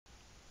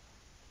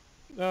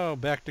Oh,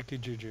 back to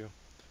Kijuju.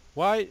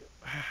 Why?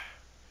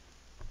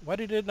 Why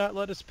did it not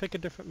let us pick a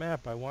different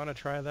map? I want to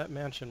try that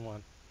mansion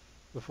one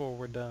before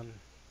we're done.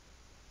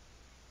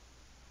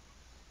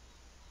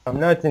 I'm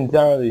not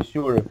entirely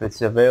sure if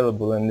it's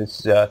available in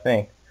this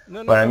thing,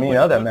 No, no, but I no. mean When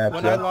other when maps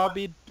when I are.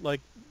 lobbied,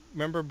 like,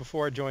 remember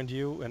before I joined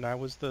you and I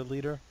was the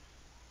leader,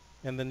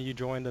 and then you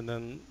joined, and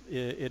then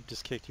it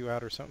just kicked you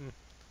out or something.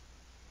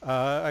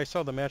 I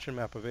saw the mansion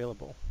map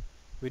available.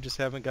 We just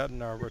haven't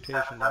gotten our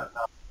rotation yet.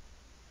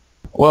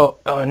 Well,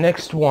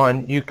 next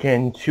one you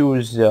can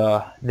choose.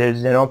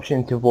 There's an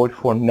option to vote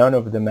for none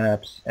of the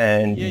maps, Yeah,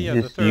 and yeah,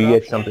 the just third you get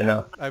option. something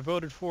else. I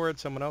voted for it.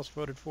 Someone else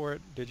voted for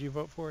it. Did you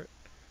vote for it?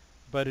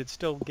 But it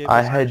still gave I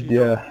us had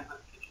Kijuju. uh,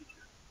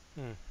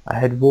 Hmm. I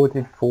had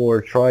voted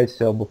for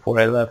Tricell before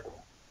I left.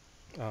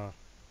 Uh,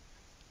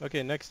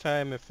 okay, next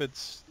time if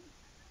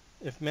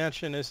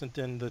mansion isn't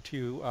in the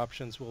two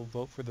options, we'll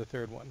vote for the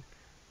third one.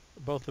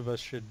 Both of us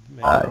should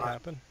make that I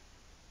happen.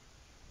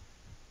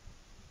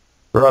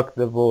 rock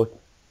the vote.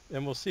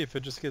 And we'll see if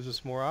it just gives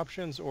us more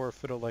options or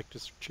if it'll like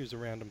just choose a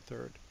random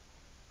third.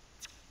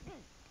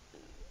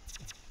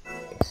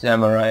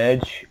 Samurai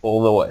Edge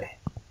all the way.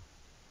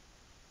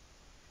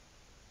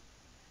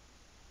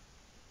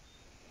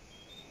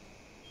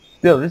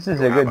 Still, this is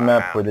You a have good a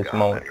map for this handgun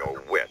mode. and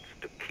your wits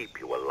to keep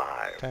you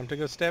alive. Time to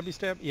go stabby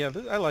stab. Yeah,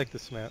 I like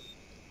this map.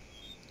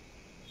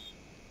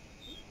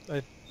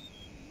 I,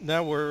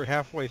 now we're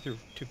halfway through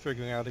to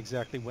figuring out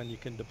exactly when you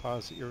can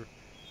deposit your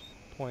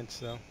points,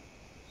 though.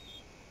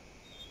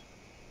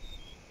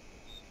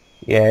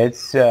 Yeah,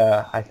 it's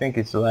I think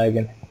it's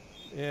lagging.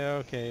 Yeah,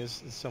 okay.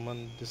 Is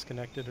someone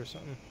disconnected or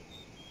something?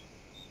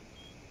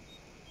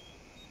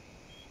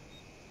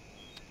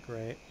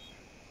 Great.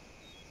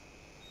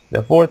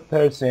 The fourth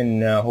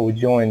person who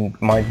joined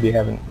might be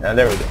having.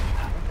 There we go.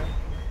 Okay.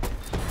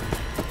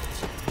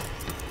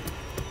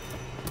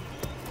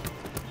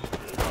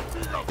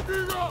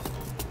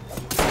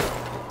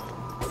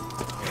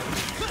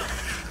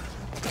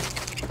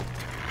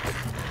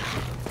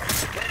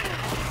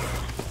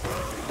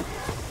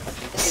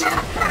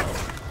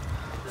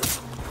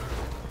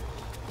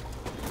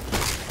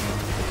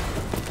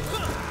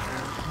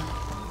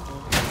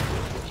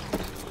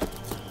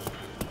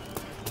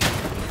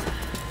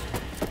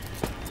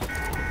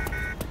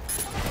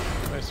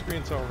 My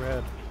screen's all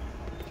red.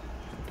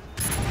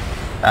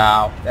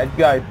 Ow! That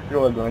guy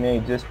threw a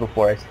grenade just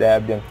before I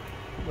stabbed him.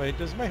 Wait,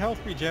 does my health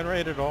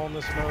regenerate at all in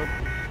this mode?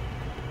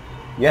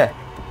 Yeah.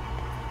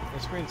 My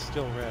screen's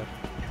still red.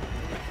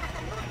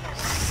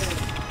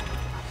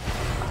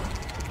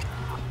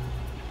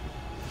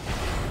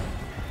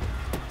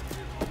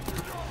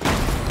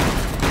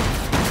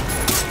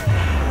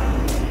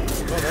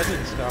 Oh, that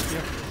didn't stop you.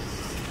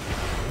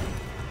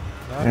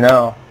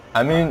 No.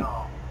 I mean,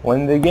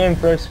 when the game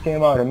first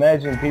came out,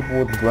 imagine people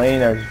with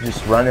brainers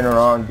just running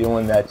around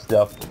doing that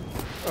stuff.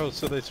 Oh,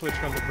 so they switched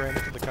from the brain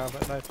to the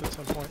combat knife at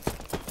some point?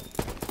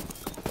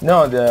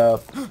 No,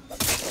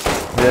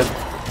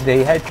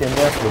 they had to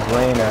nerf the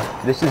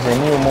brainer. This is a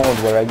new mode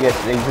where I guess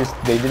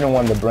they didn't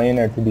want the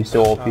brainer to be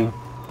so OP.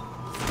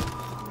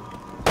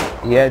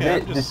 Yeah, Okay,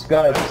 this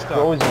guy's I'm stuck.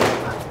 frozen.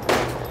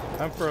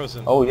 I'm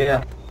frozen. Oh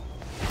yeah.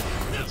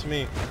 It's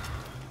me.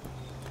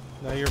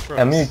 Now you're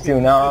frozen. Me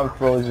too. Now I'm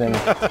frozen.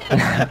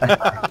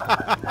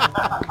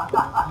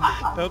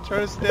 Don't try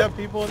to stab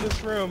people in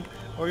this room,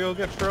 or you'll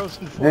get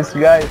frozen for This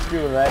it. guy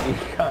too, right?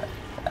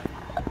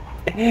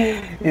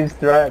 He's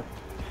trapped.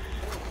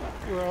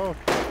 We're all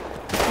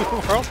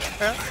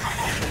trapped.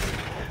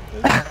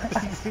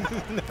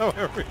 Now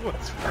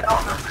everyone's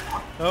frozen.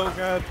 Oh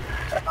god.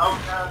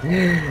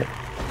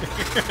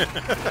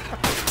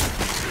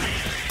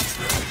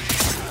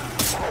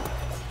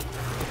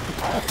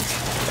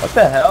 What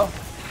the hell?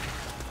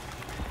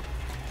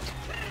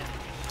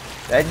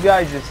 That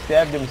guy just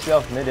stabbed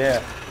himself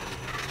midair.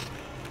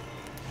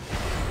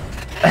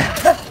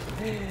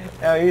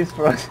 Now he's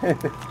frozen.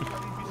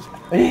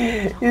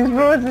 He's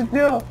frozen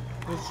too.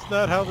 This is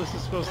not how this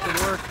is supposed to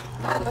work.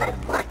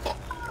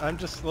 I'm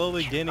just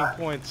slowly gaining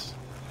points.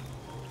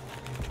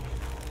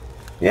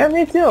 Yeah,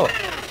 me too.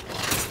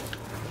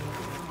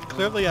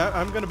 Clearly,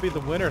 I'm going to be the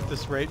winner at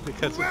this rate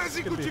because it's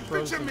going to be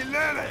frozen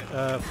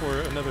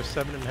for another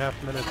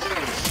 7.5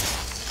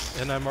 minutes,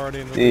 and I'm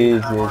already in the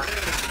lead.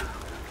 Jesus.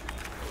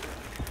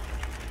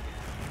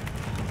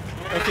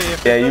 Okay,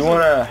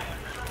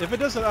 if it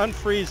doesn't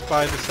unfreeze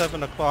by the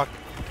 7 o'clock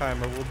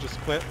timer, we'll just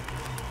quit.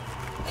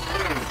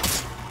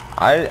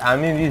 I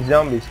mean, these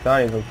zombies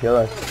can't even kill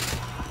us.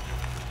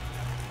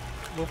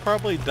 We'll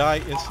probably die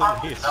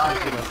instantly as soon as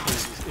it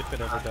unfreezes, if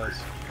it ever does.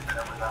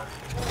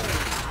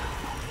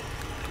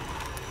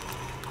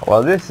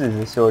 Well, this is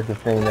the sort of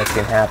thing that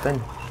can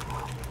happen.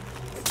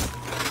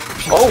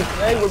 Oh,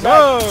 hey, we're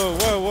back. Whoa,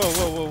 whoa,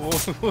 whoa, whoa,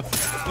 whoa, whoa.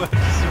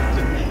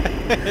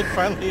 It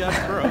finally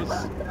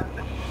unfroze.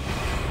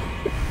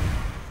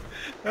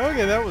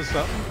 Okay, that was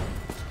something.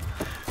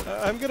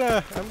 I'm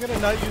gonna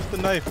not use the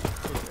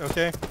knife,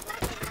 okay?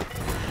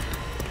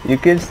 You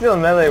can still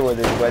melee with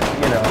it, but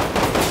you know.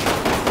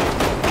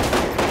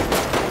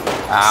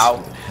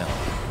 Ow.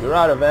 You're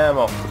out of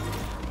ammo.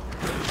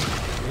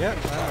 Yeah, I'm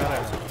out of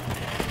ammo.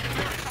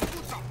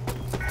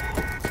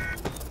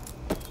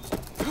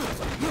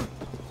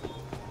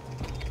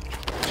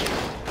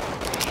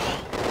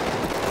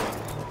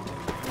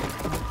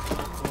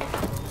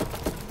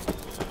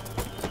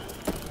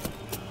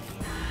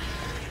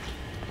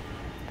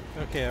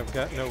 Okay, I've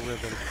got no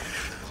ribbon.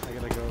 I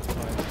gotta go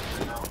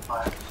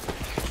find.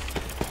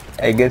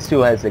 Hey, guess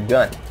who has a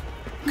gun?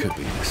 Could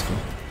be useful.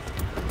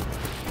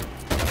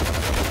 Yeah,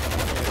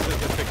 it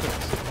says I picked up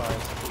the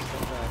supplies. Please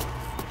don't die.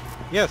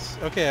 Yes,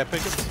 okay, I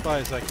picked up the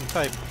supplies. I can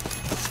type.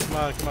 Come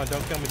on, come on,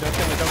 don't kill me, don't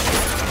kill me, don't kill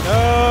me. No!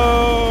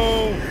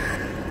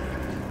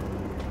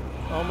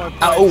 Oh my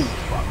Ow! points.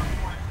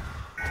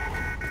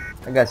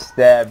 I got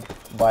stabbed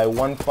by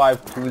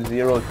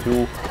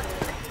 15202.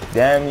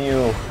 Damn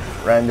you,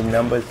 random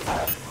numbers.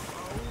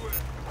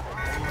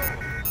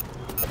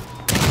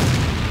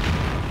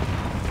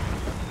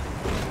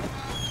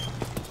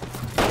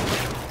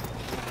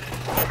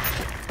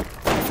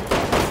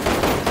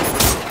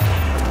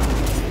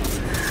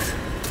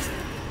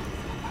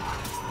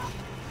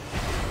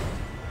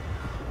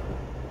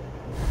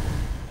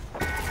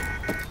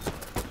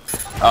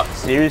 Oh,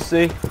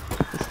 seriously?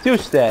 It's 2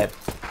 stabs.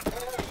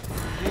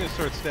 I'm gonna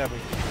start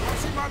stabbing.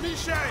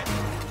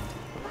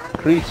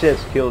 3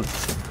 chests killed.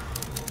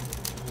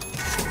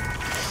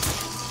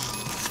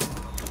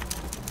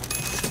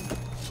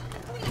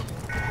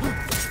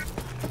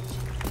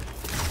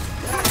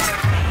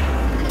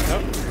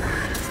 Nope.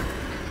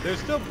 There's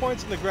still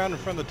points in the ground in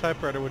front of the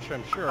typewriter, which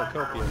I'm sure are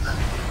copious.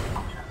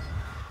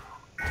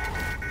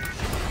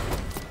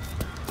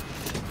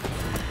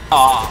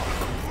 Ah.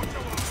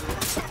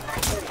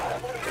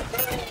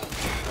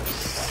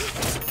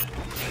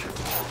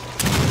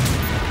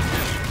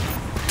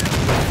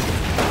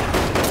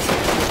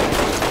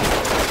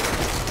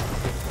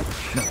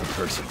 Nothing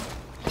personal.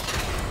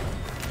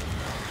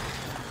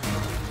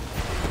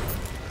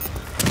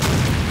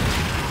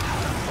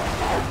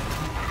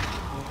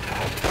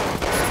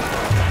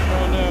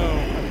 Oh no,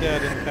 I'm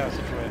dead in the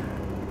passageway.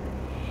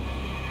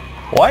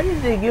 Why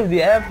did they give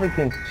the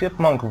Africans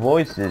chipmunk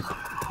voices?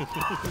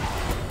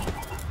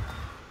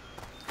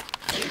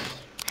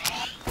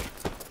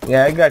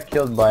 Yeah, I got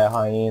killed by a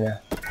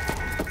hyena.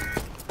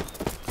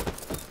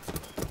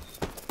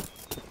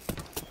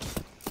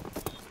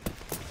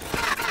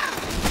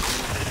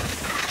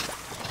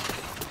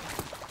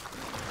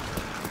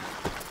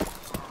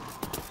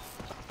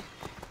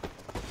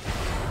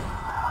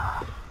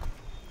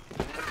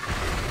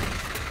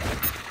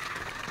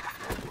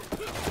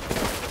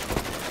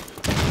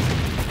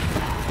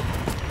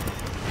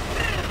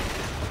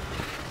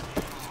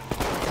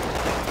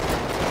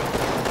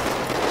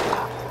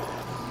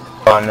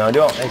 Oh no,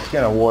 don't, it's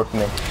gonna warp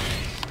me.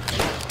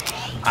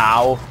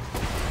 Ow.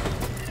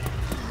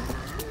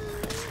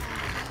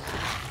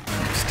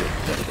 I'm still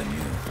better than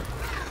you.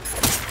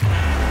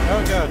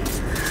 Oh god.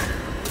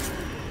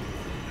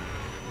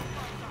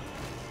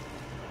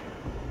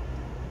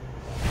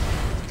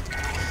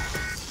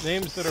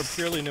 Names that are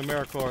purely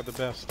numerical are the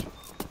best.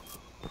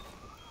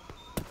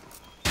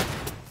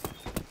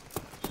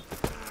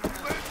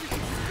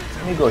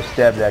 Let me go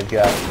stab that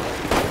guy.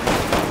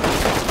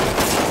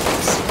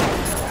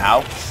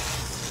 Ow.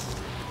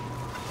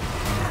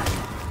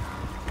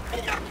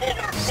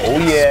 Oh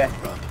yeah.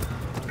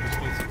 Just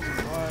need some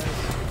supplies.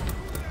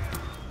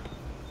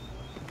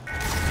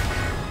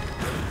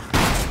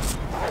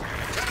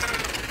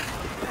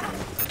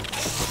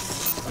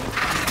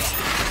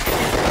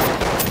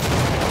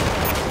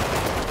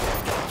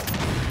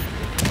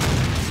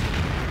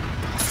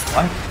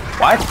 What?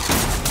 What?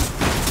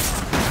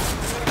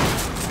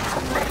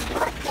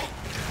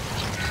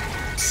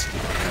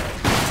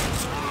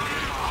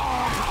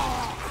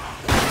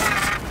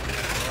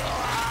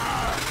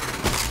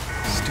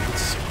 Stupid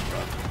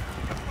swamp.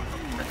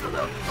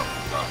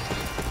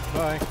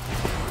 Bye.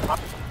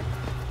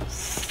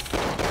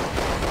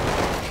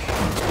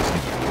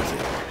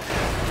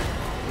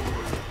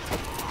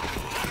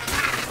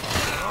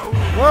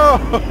 Whoa!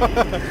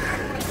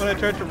 When I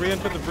tried to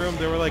re-enter the room,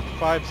 there were like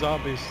 5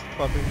 zombies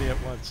clubbing me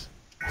at once.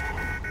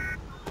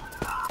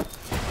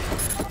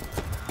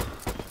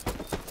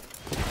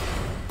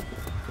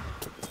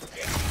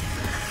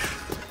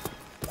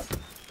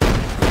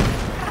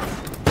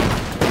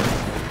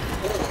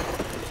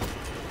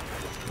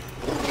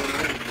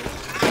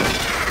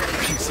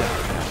 Peace out.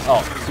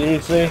 Oh,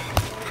 seriously?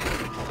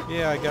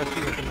 Yeah, I got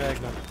you with the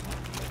Magnum.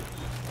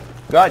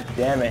 God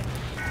damn it.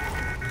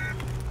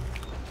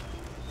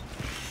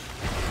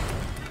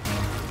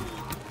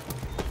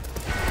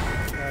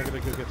 Now I gotta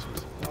go get some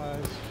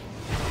supplies.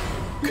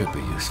 Could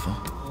be useful.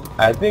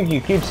 I think you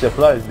keep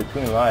supplies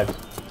between lives.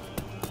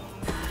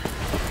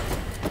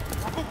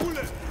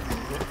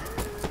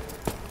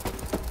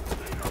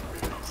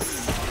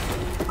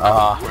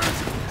 Ah.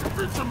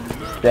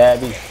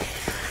 Stabby.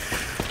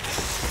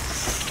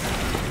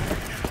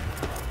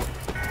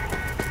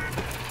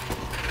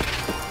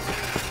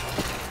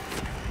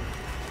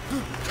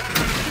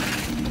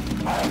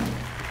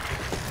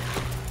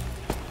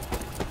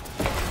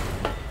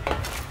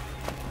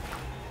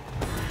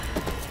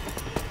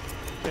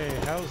 Okay,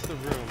 how's the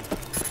room?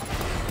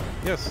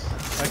 Yes,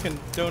 I can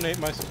donate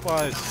my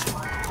supplies.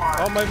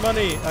 All my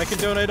money! I can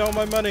donate all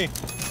my money!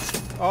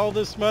 All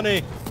this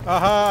money!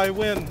 Aha, I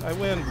win! I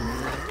win!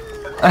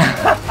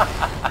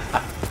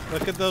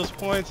 Look at those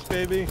points,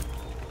 baby!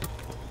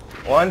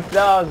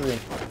 1,000.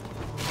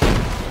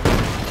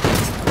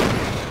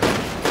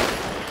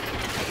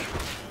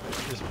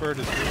 This bird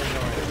is really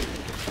annoying.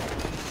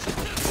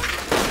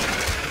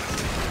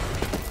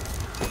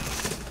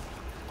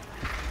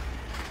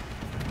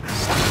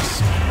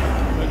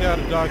 Oh god,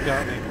 a dog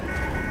got me.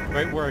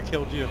 Right where I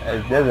killed you.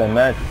 It doesn't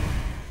matter.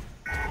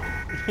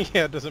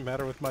 Yeah, it doesn't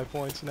matter with my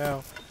points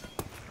now.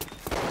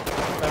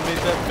 I made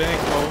that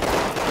bank while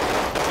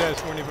you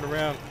guys weren't even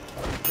around.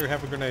 Here,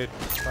 have a grenade.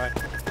 Bye.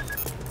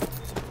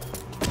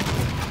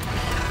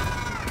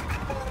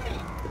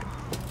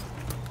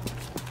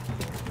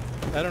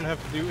 I don't have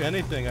to do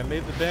anything. I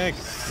made the bank.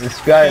 This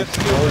guy is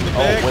Can't steal from the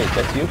bank. Oh wait,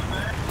 that's you?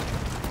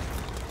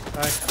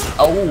 Hi.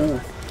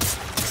 Oh!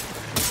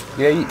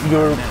 Yeah,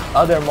 your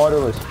other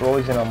model is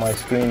frozen on my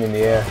screen in the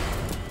air.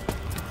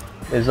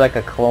 It's like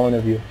a clone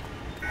of you.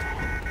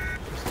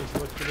 Just let's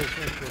look for this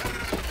one.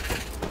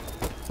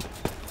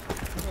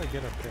 How do I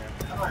get up there?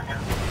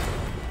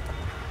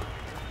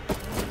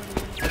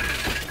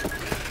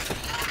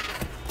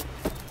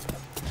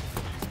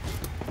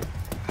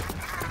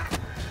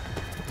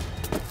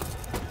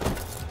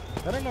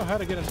 I don't know how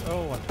to get in.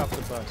 Oh, on top of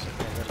the bus.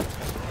 Okay, that's okay.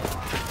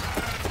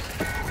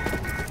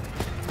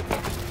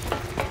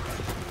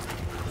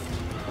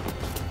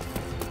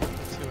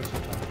 Let's see what's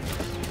on top of this.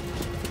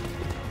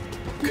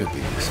 Could be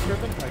Ink useful.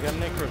 ribbon? I got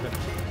an ink ribbon.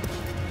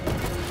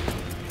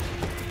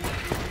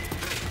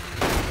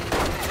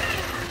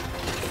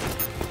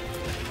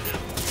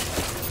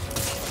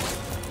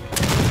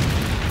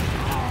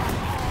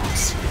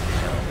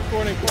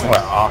 Recording points.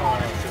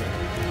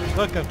 Well,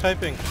 Look, I'm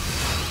typing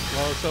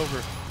while it's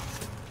over.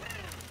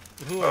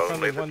 Ooh, I Only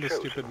finally the won this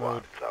stupid chosen mode.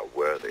 ones are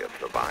worthy of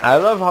survival. I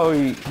love how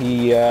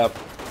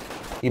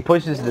he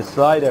pushes the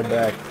slider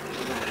back.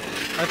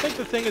 I think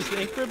the thing is the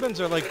ink ribbons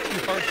are like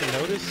too hard to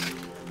notice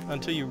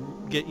until you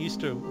get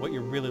used to what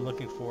you're really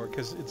looking for,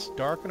 because it's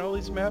dark in all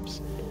these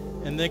maps,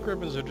 and the ink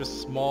ribbons are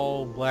just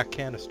small black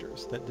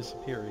canisters that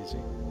disappear easy.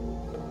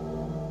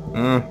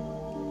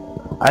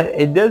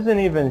 It doesn't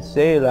even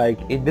say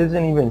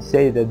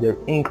that they're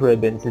ink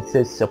ribbons. It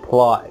says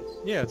supplies.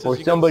 Yeah, it says For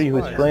you got somebody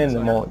who's supplies. playing the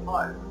mode.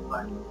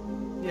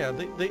 Yeah,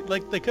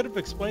 they could have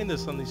explained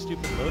this on these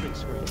stupid loading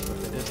screens, but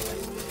they didn't.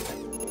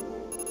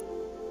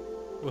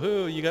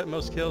 Woohoo! You got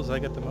most kills. I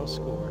got the most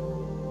score.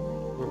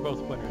 We're both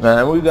winners.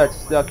 Man, we got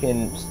stuck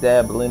in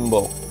stab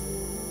limbo.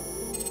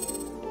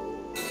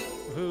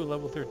 Woohoo!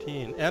 Level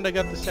 13, and I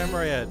got the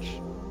samurai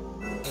edge.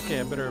 Okay,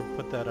 I better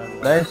put that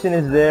on. Mansion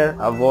is there.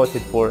 I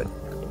voted for it.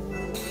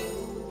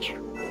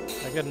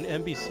 I got an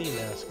NBC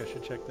mask. I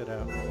should check that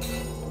out.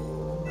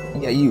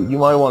 Yeah, you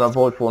might want to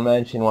vote for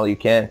Mansion while you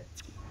can.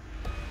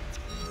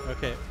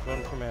 Okay,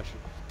 voting for mansion.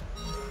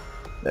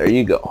 There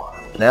you go.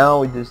 Now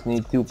we just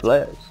need 2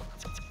 players.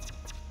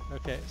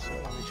 Okay, so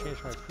let me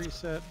change my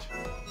preset.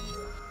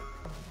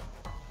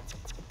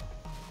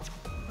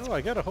 Oh,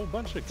 I got a whole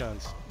bunch of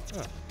guns.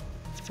 Oh.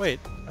 Wait,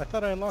 I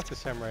thought I unlocked the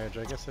samurai edge.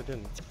 I guess I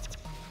didn't.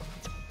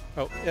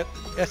 Oh,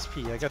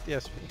 SP. I got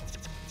the SP.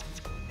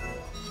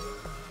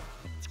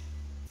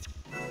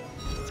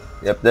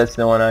 Yep, that's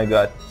the one I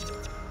got.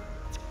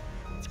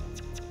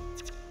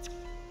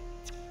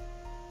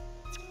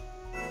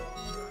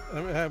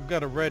 I've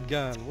got a red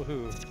gun.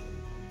 Woohoo.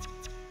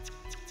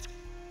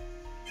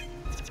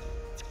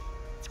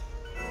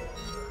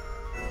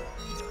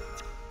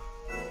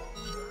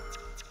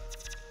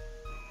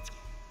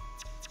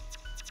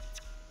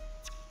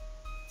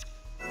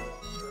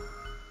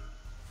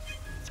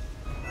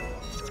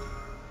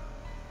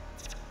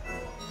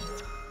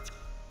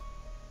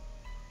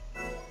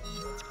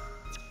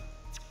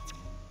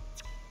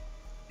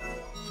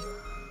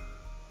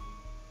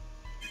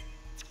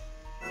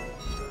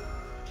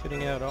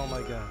 Kitting out all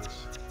my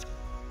guns.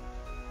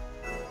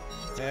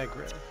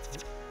 Magrev.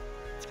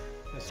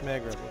 This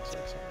Magrev looks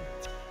like something.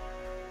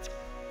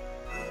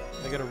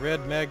 I got a red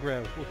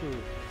Magrev. Woohoo.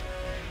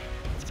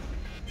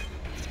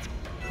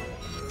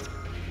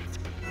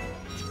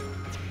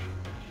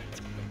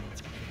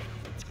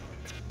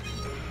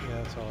 Yeah,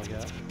 that's all I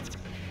got.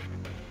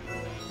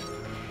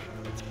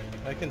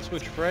 I can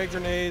switch frag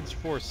grenades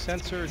for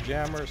sensor,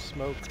 jammer,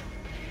 smoke,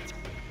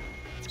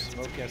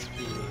 SP.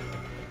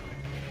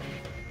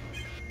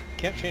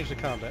 Can't change the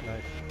combat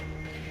knife.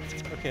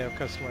 Okay, I've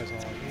customized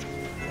all.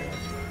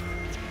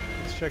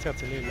 Let's check out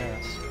the new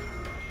mask.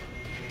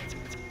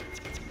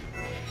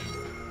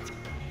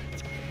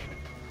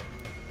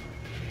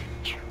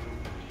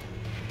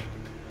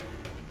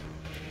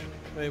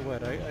 Wait,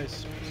 what? I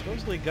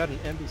supposedly got an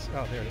NBC.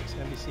 Oh, there it is.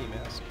 NBC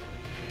mask.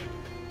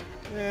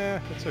 Yeah,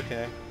 it's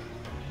okay.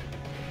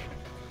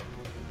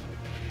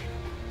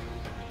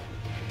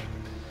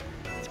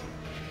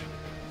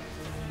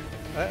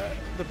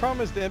 The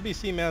problem is the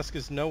NBC mask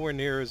is nowhere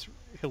near as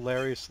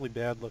hilariously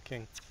bad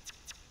looking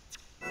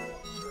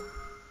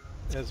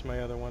as my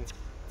other one.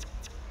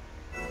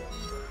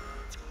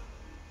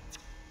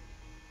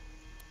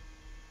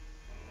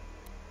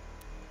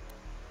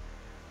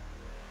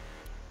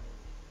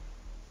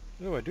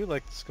 Oh, I do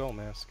like the skull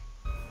mask.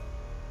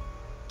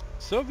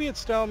 Soviet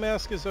style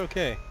mask is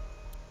okay,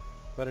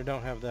 but I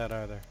don't have that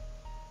either.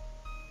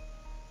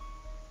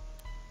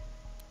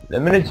 The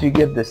minute you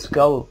get the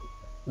skull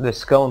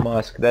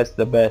mask, that's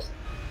the best.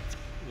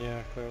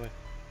 Yeah, clearly.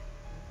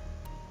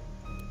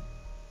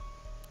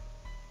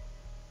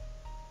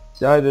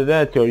 It's either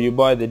that or you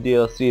buy the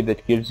DLC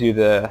that gives you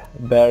the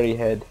Barry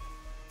head.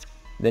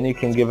 Then you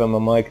can give him a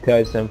Mike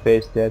Tyson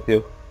face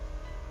tattoo.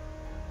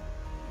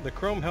 The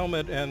chrome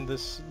helmet and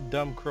this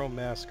dumb chrome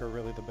mask are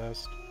really the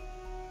best.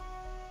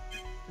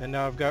 And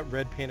now I've got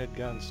red painted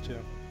guns too.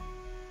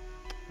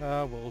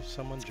 Will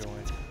someone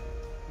join?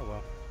 Oh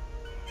well.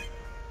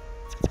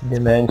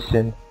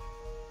 Dimension.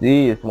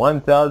 These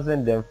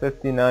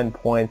 1059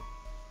 points.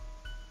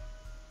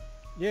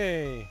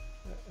 Yay!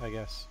 I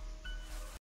guess.